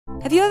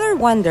Have you ever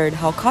wondered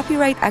how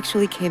copyright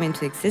actually came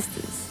into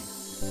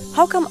existence?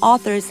 How come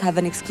authors have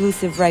an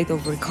exclusive right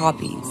over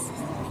copies?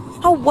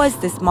 How was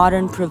this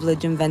modern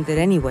privilege invented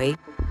anyway,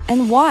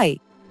 and why?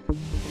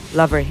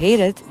 Love or hate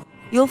it,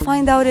 you'll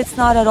find out it's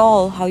not at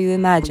all how you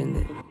imagined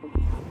it.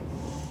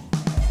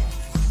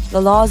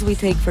 The laws we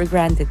take for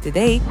granted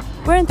today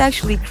weren't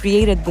actually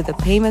created with the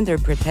payment or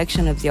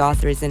protection of the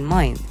authors in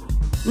mind,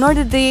 nor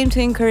did they aim to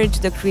encourage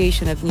the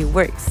creation of new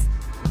works.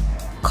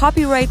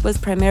 Copyright was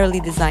primarily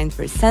designed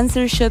for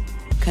censorship,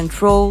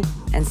 control,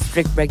 and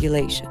strict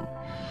regulation.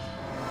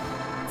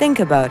 Think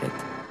about it.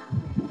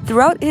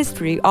 Throughout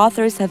history,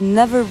 authors have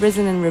never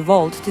risen in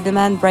revolt to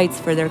demand rights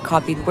for their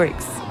copied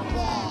works.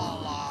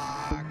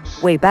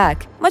 Way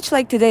back, much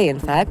like today in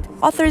fact,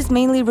 authors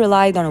mainly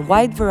relied on a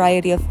wide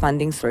variety of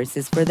funding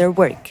sources for their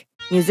work.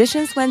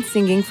 Musicians went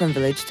singing from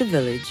village to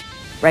village,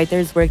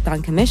 writers worked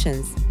on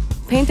commissions,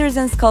 painters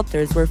and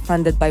sculptors were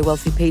funded by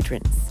wealthy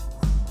patrons.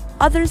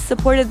 Others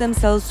supported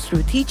themselves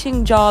through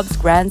teaching jobs,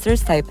 grants or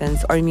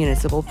stipends, or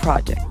municipal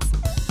projects.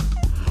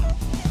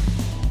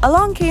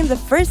 Along came the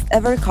first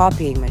ever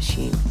copying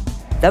machine,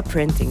 the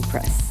printing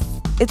press.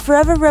 It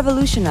forever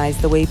revolutionized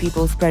the way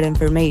people spread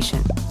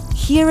information.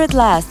 Here at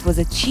last was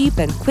a cheap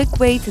and quick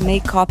way to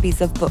make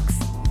copies of books,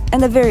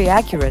 and a very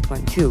accurate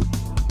one too.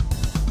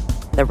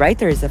 The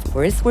writers, of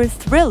course, were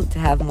thrilled to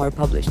have more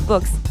published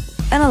books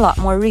and a lot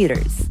more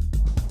readers.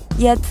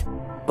 Yet,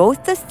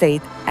 both the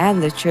state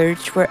and the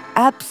church were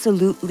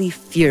absolutely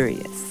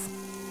furious.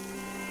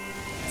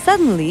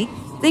 Suddenly,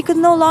 they could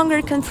no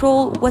longer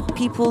control what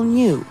people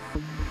knew.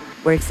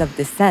 Works of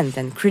dissent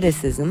and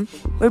criticism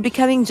were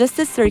becoming just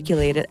as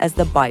circulated as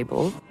the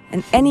Bible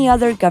and any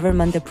other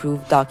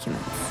government-approved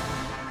documents.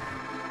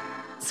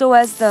 So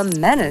as the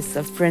menace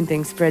of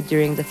printing spread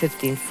during the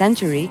 15th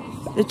century,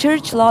 the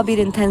church lobbied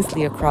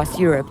intensely across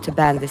Europe to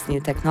ban this new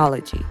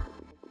technology.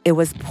 It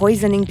was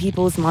poisoning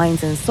people's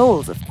minds and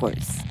souls, of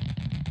course.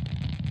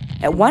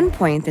 At one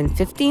point in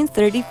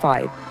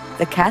 1535,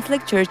 the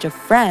Catholic Church of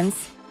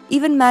France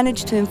even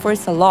managed to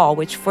enforce a law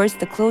which forced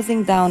the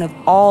closing down of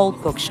all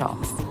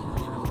bookshops.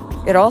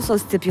 It also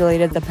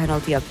stipulated the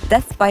penalty of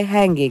death by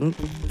hanging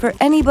for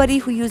anybody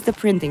who used a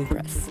printing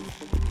press.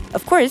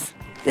 Of course,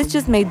 this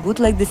just made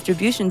bootleg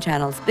distribution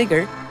channels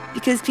bigger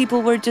because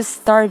people were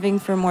just starving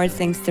for more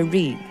things to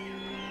read.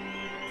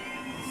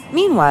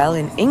 Meanwhile,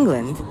 in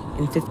England,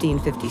 in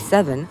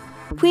 1557,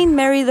 Queen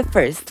Mary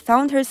I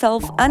found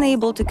herself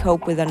unable to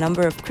cope with a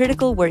number of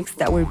critical works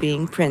that were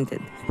being printed.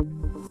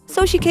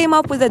 So she came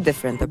up with a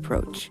different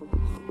approach.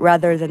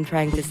 Rather than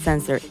trying to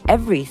censor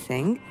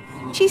everything,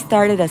 she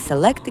started a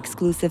select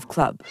exclusive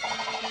club.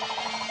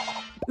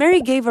 Mary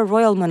gave a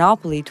royal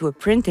monopoly to a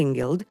printing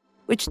guild,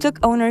 which took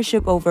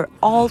ownership over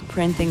all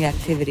printing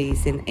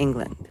activities in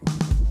England.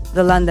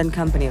 The London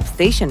Company of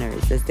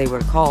Stationers, as they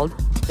were called,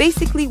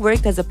 basically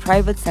worked as a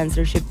private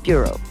censorship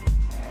bureau.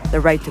 The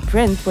right to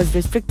print was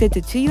restricted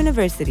to 2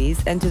 universities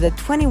and to the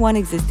 21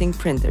 existing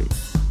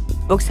printers.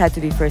 Books had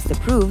to be first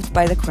approved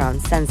by the Crown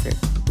censor.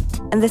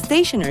 And the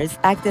stationers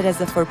acted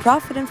as a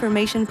for-profit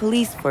information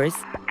police force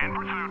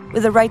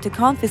with the right to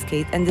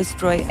confiscate and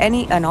destroy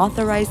any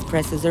unauthorized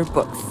presses or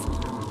books.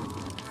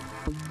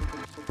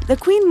 The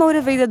Queen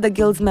motivated the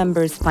guild's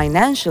members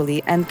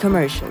financially and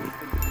commercially.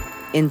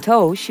 In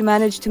tow, she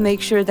managed to make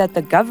sure that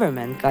the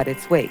government got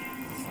its way.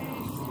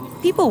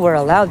 People were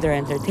allowed their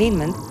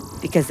entertainment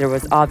because there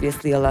was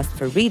obviously a lust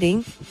for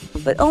reading,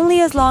 but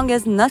only as long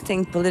as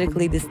nothing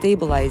politically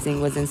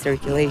destabilizing was in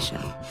circulation.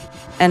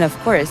 And of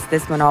course,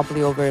 this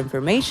monopoly over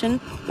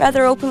information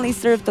rather openly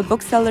served the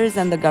booksellers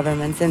and the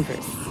government's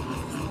interests.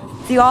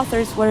 The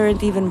authors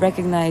weren't even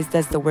recognized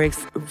as the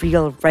work's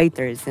real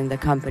writers in the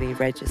company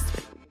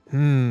register.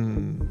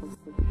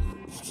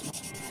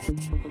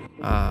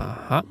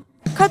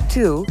 Cut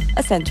to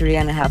a century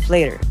and a half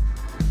later.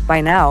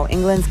 By now,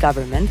 England's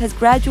government has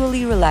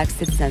gradually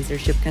relaxed its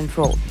censorship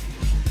control.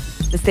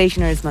 The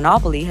stationers'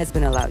 monopoly has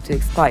been allowed to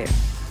expire.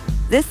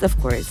 This, of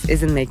course,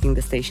 isn't making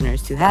the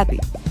stationers too happy.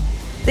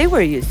 They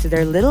were used to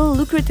their little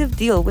lucrative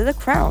deal with the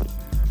crown.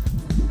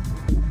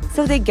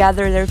 So they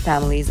gather their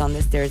families on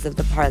the stairs of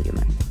the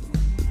parliament.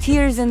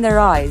 Tears in their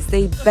eyes,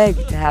 they beg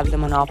to have the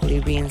monopoly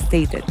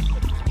reinstated.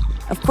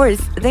 Of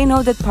course, they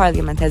know that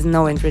Parliament has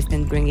no interest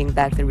in bringing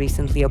back the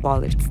recently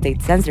abolished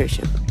state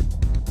censorship.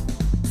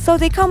 So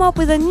they come up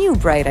with a new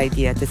bright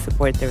idea to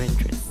support their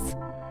interests.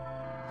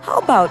 How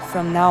about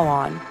from now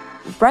on,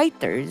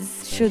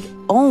 writers should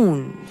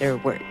own their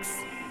works?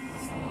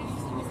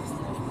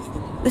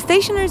 The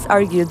stationers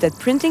argued that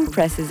printing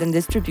presses and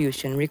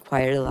distribution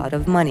required a lot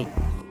of money.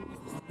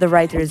 The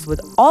writers would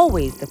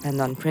always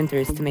depend on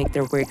printers to make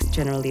their works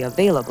generally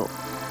available.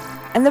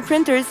 And the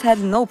printers had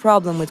no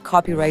problem with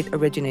copyright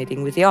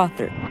originating with the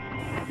author.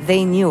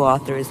 They knew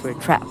authors were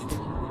trapped.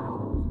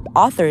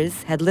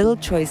 Authors had little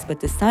choice but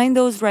to sign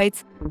those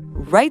rights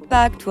right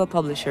back to a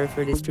publisher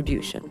for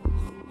distribution.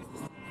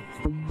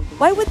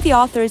 Why would the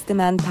authors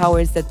demand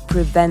powers that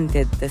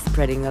prevented the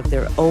spreading of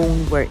their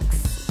own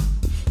works?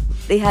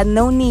 They had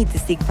no need to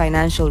seek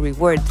financial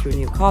reward through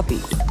new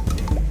copies.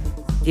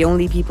 The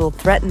only people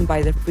threatened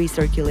by the free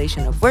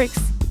circulation of works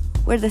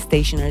were the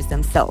stationers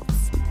themselves.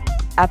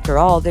 After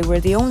all, they were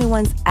the only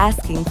ones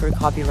asking for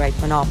copyright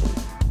monopoly.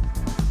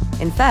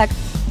 In fact,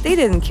 they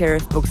didn't care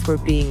if books were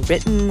being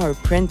written or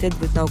printed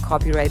with no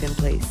copyright in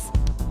place.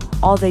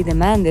 All they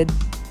demanded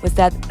was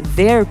that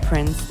their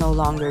prints no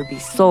longer be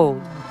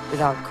sold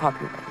without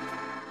copyright.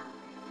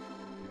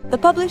 The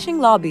publishing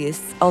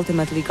lobbyists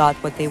ultimately got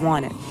what they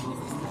wanted.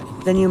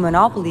 The new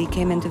monopoly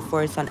came into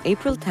force on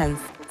April 10,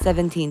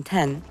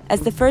 1710,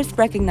 as the first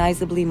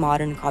recognizably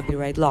modern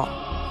copyright law.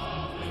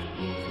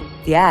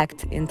 The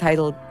act,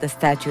 entitled the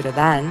Statute of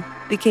Anne,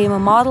 became a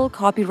model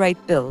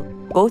copyright bill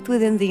both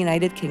within the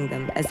United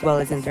Kingdom as well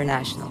as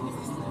international.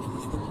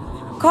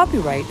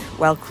 Copyright,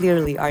 while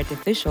clearly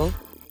artificial,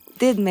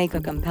 did make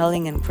a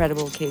compelling and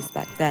credible case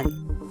back then.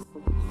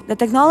 The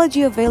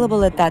technology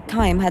available at that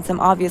time had some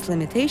obvious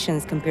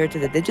limitations compared to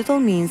the digital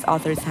means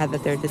authors have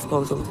at their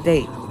disposal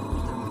today.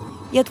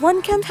 Yet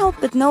one can't help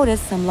but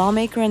notice some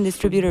lawmaker and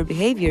distributor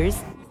behaviors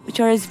which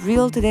are as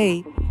real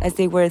today as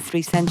they were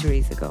 3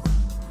 centuries ago.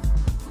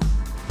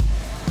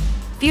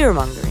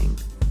 Fear-mongering.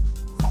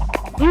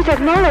 New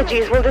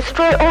technologies will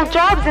destroy all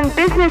jobs and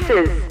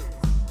businesses.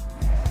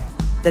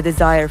 The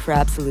desire for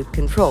absolute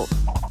control.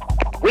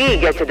 We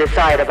get to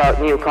decide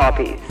about new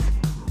copies.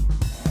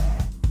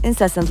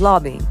 Incessant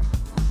lobbying.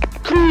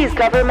 Please,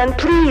 government,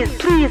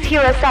 please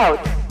hear us out.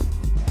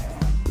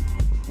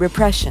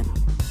 Repression.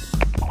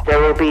 There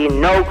will be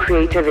no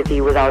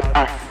creativity without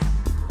us.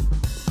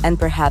 And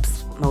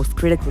perhaps most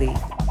critically,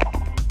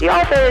 the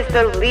author is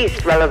the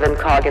least relevant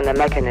cog in the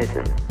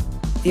mechanism.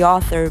 The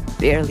author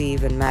barely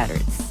even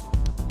matters.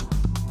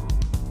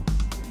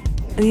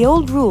 The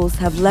old rules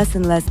have less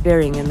and less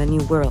bearing in the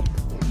new world.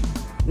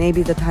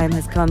 Maybe the time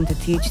has come to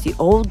teach the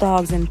old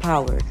dogs in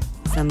power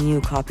some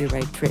new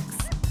copyright tricks.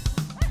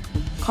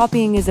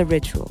 Copying is a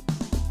ritual.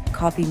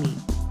 Copy me.